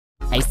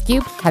Ice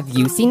Cube, have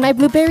you seen my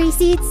blueberry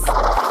seeds?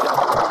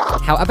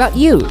 How about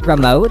you,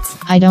 Remote?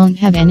 I don't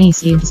have any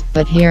seeds,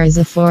 but here is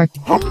a fork.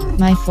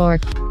 My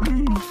fork.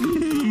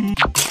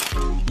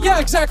 Yeah,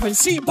 exactly.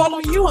 See,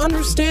 Bottle, you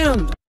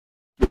understand.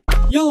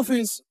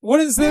 Yellowface, what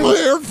is this?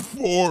 They're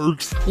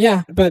forks.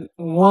 Yeah, but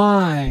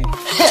why?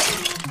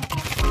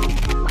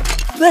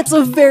 That's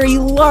a very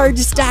large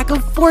stack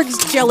of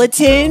forks,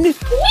 Gelatin!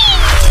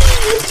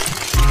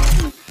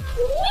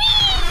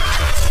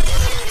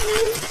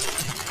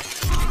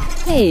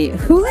 Hey,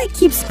 who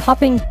keeps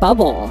popping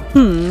bubble?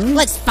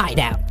 Let's find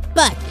out.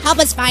 But help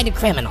us find a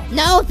criminal.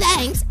 No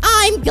thanks,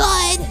 I'm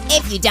good.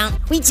 If you don't,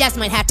 we just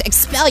might have to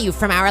expel you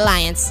from our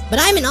alliance. But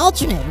I'm an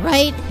alternate,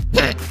 right?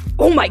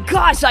 Oh my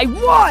gosh, I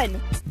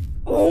won!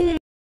 Oh.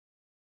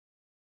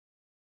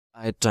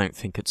 I don't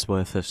think it's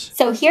worth it.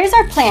 So here's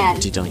our plan.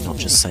 Did I not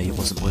just say it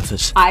wasn't worth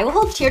it? I will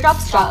hold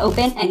Teardrop's straw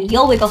open and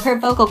you'll wiggle her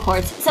vocal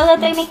cords so that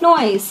they make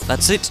noise.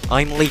 That's it,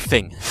 I'm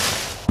leafing.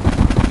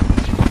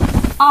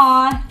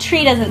 Aw,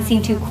 Tree doesn't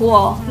seem too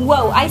cool.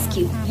 Whoa, Ice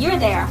Cube, you're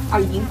there.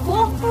 Are you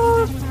cool?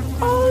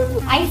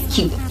 Ice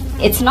Cube,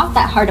 it's not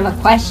that hard of a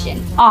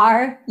question.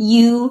 Are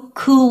you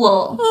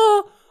cool?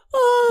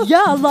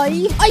 Yeah,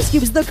 Lai. Ice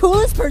Cube is the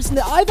coolest person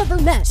that I've ever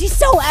met. She's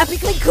so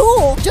epically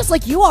cool, just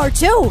like you are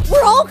too.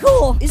 We're all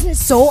cool. Isn't it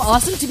so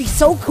awesome to be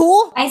so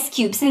cool? Ice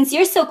Cube, since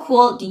you're so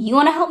cool, do you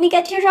want to help me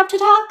get Teardrop to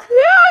talk?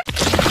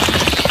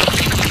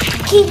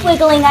 Keep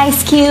wiggling,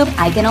 Ice Cube.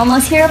 I can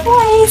almost hear a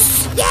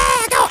voice.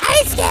 Yeah, go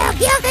Ice Cube,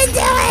 you can do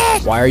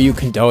it! Why are you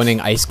condoning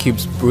Ice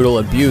Cube's brutal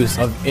abuse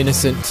of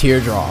innocent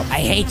Teardrop? I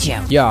hate you.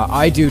 Yeah,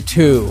 I do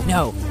too.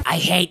 No, I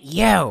hate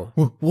you.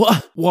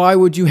 What? Why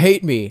would you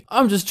hate me?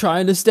 I'm just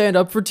trying to stand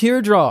up for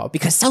Teardrop.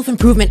 Because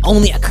self-improvement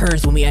only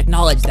occurs when we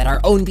acknowledge that our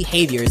own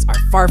behaviors are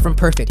far from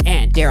perfect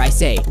and, dare I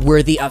say,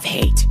 worthy of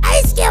hate.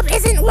 Ice Cube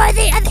isn't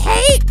worthy of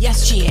hate!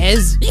 Yes, she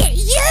is.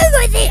 You're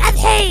worthy of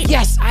hate!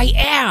 Yes, I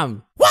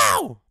am.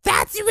 Wow!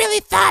 That's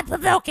really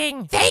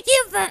thought-provoking! Thank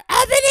you for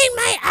opening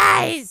my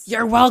eyes!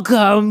 You're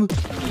welcome!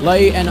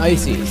 Lay and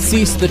Icy,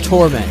 cease the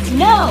torment.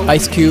 No!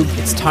 Ice Cube,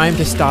 it's time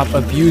to stop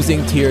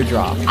abusing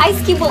Teardrop.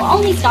 Ice Cube will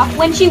only stop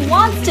when she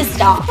wants to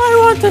stop. I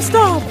want to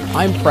stop.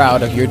 I'm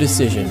proud of your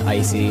decision,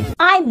 Icy.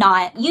 I'm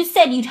not. You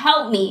said you'd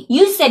help me.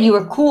 You said you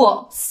were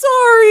cool.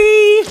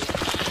 Sorry!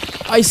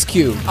 Ice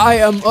Cube, I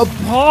am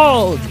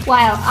appalled!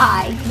 While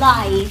I,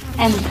 Lai,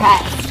 am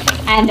impressed.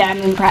 And I'm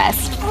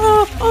impressed.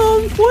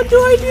 What do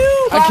I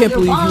do? I can't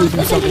believe you would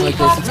do something like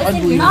this. It's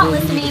unbelievable.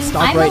 You need to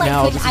stop right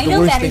now. This is the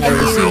worst thing I've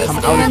ever seen come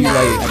out of you, Lay.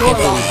 I can't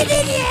believe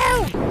it.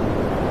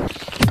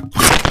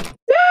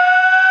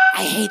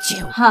 I hate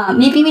you. Huh,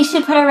 maybe we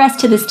should put a rest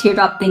to this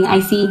Teardrop thing,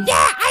 Icy.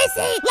 Yeah,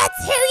 Icy,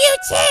 let's hear you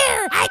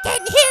cheer! I can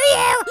hear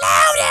you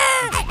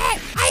louder!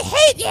 I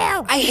hate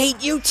you! I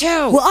hate you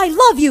too. Well, I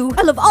love you.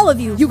 I love all of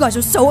you. You guys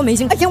are so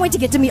amazing. I can't wait to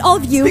get to meet all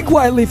of you. Be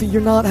quiet, Leafy.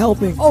 You're not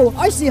helping. Oh,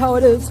 I see how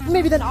it is.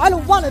 Maybe then I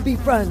don't want to be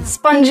friends.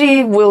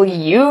 Spongy, will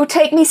you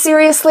take me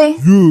seriously?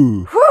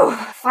 Whew,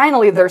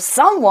 finally there's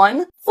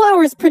someone.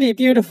 Flower's pretty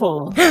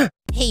beautiful.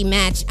 Hey,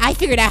 Match, I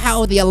figured out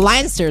how the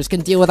Alliancers can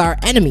deal with our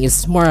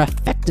enemies more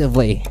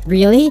effectively.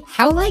 Really?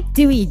 How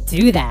do we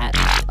do that?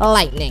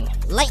 Lightning.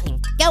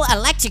 Lightning, go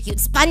electrocute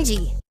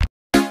Spongy.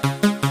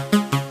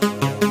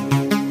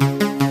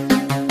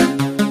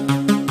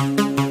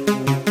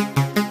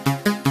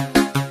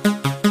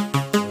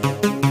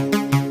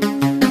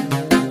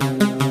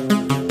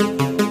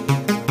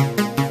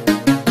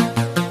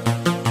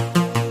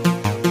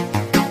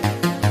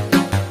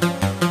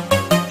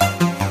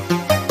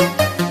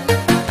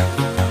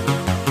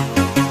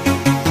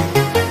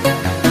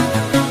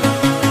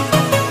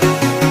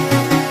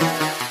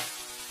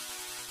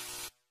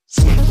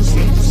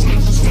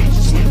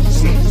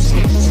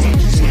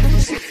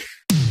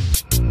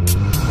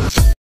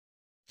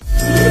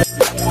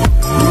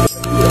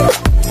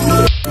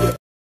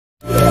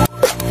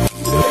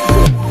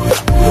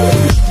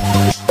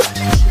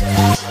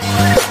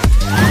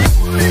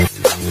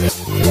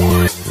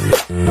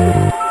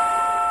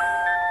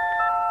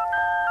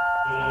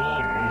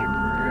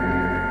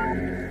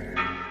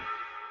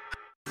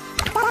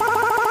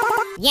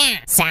 Yeah,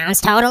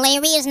 sounds totally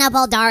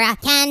reasonable, Dora.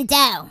 Can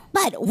do.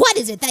 But what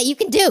is it that you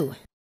can do?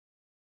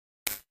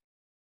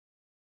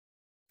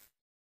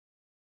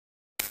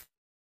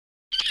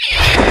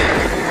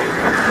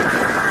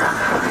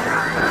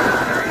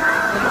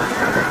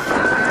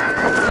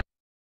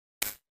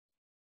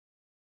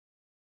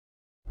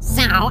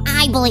 So,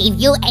 I believe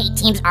you 8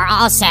 teams are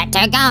all set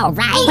to go,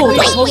 right?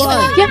 Hold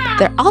on. Yep,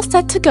 they're all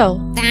set to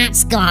go.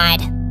 That's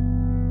good.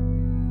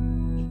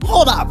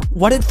 Hold up.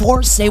 What did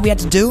Force say we had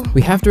to do?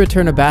 We have to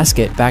return a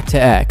basket back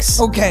to X.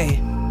 Okay.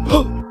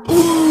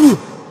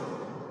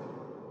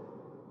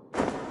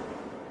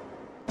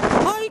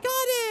 I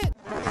got it!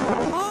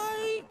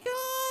 I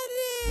got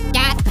it!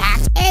 Death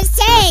Pact is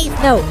safe!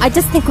 No, I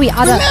just think we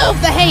oughta— Remove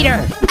the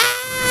hater!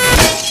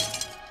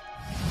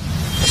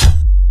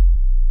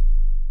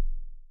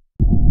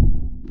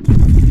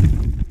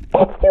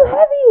 It's too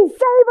heavy!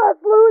 Save us,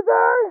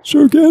 loser!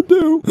 Sure can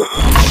do.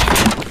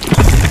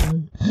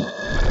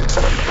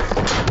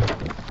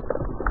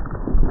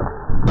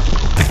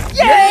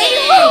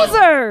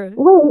 Sure!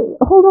 Wait,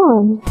 hold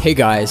on. Hey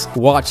guys,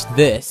 watch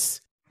this.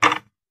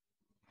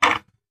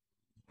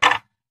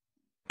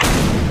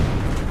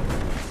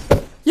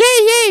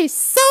 Yay,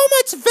 so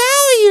much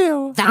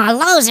value! The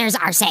losers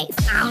are safe.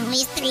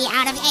 Only 3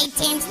 out of 8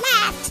 teams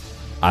left.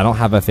 I don't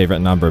have a favorite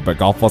number, but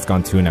golf ball's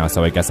gone 2 now,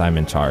 so I guess I'm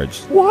in charge.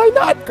 Why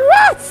not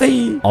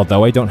Grassy?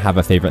 Although I don't have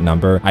a favorite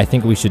number, I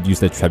think we should use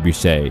the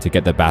trebuchet to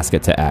get the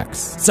basket to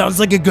X. Sounds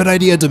like a good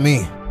idea to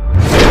me.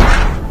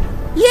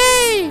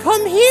 Yay!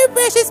 Come here,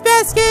 precious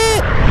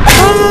basket!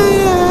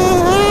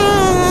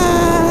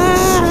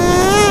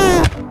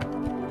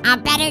 A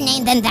better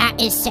name than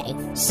that is safe.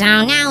 So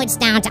now it's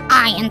down to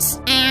Ions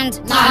and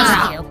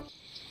Ice.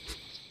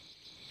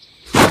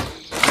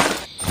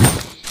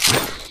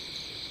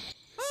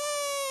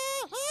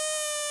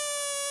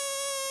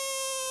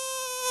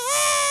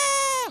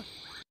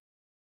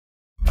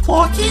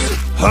 Forky?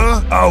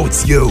 Huh? Oh,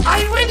 it's you.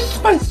 I wish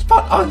my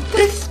spot on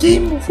this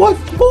team was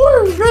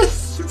more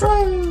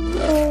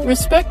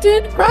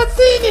respected.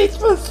 Grassy needs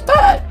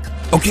respect.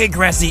 Okay,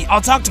 Grassy,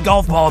 I'll talk to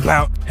Golf Ball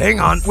about... Hang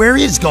on, where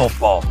is Golf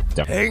Ball?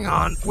 Hang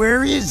on,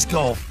 where is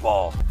Golf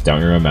Ball? Don't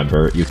you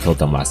remember? You killed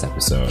them last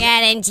episode.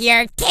 Get into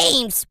your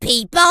teams,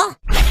 people.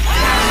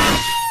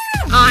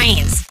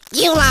 Ions,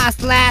 you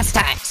lost last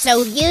time,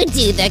 so you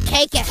do the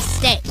cake at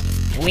stake.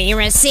 We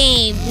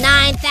received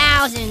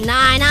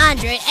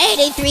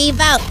 9,983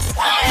 votes.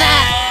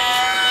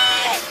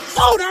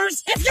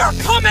 Voters, if your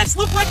comments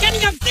look like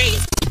any of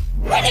these,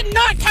 we did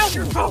not count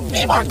your vote.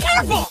 Be more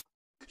careful.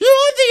 You're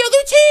on the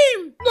other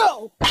team.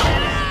 No.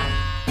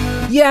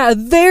 Yeah,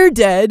 they're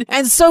dead,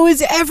 and so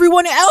is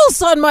everyone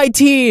else on my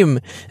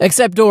team!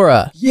 Except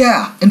Dora.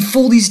 Yeah, and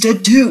Foldy's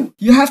dead too.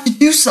 You have to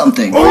do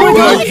something. Oh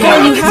my god, you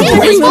have to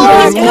bring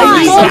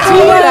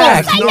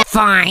back!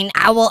 Fine,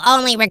 I will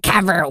only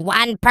recover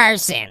 1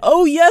 person.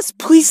 Oh yes,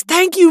 please,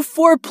 thank you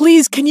for,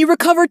 please, can you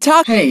recover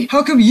Taco? Hey,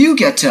 how come you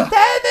get to?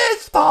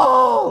 Tennis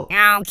ball.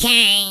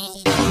 Okay.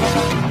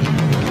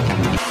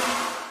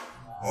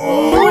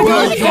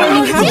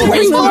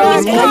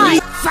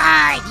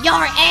 Fine,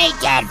 your 8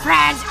 dead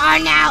friends are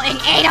now in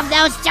 8 of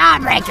those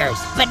jawbreakers,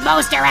 but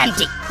most are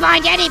empty.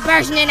 Find any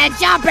person in a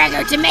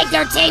jawbreaker to make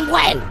your team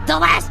win. The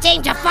last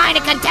team to find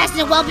a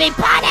contestant will be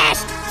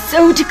punished.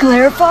 So to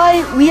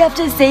clarify, we have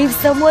to save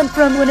someone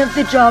from one of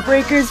the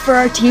jawbreakers for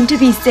our team to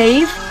be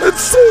safe? It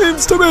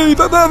seems to me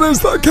that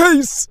is the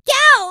case.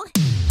 Go!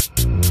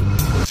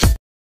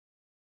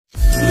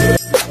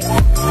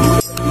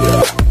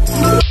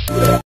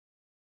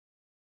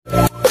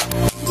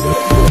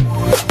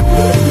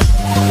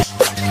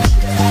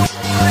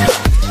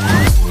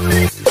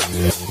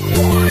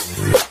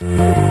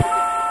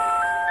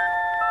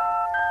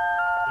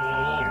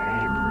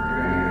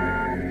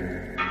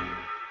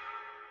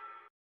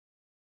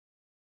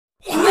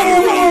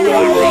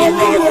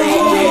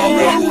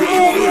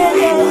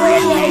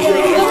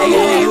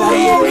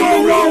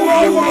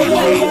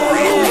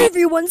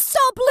 Everyone,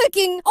 stop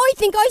looking! I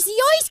think I see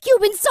Ice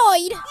Cube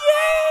inside!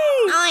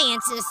 Yay!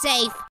 Ions is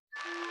safe.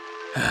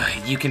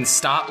 You can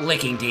stop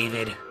licking,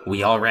 David.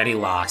 We already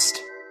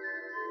lost.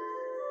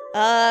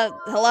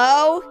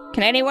 Hello?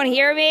 Can anyone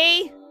hear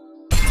me?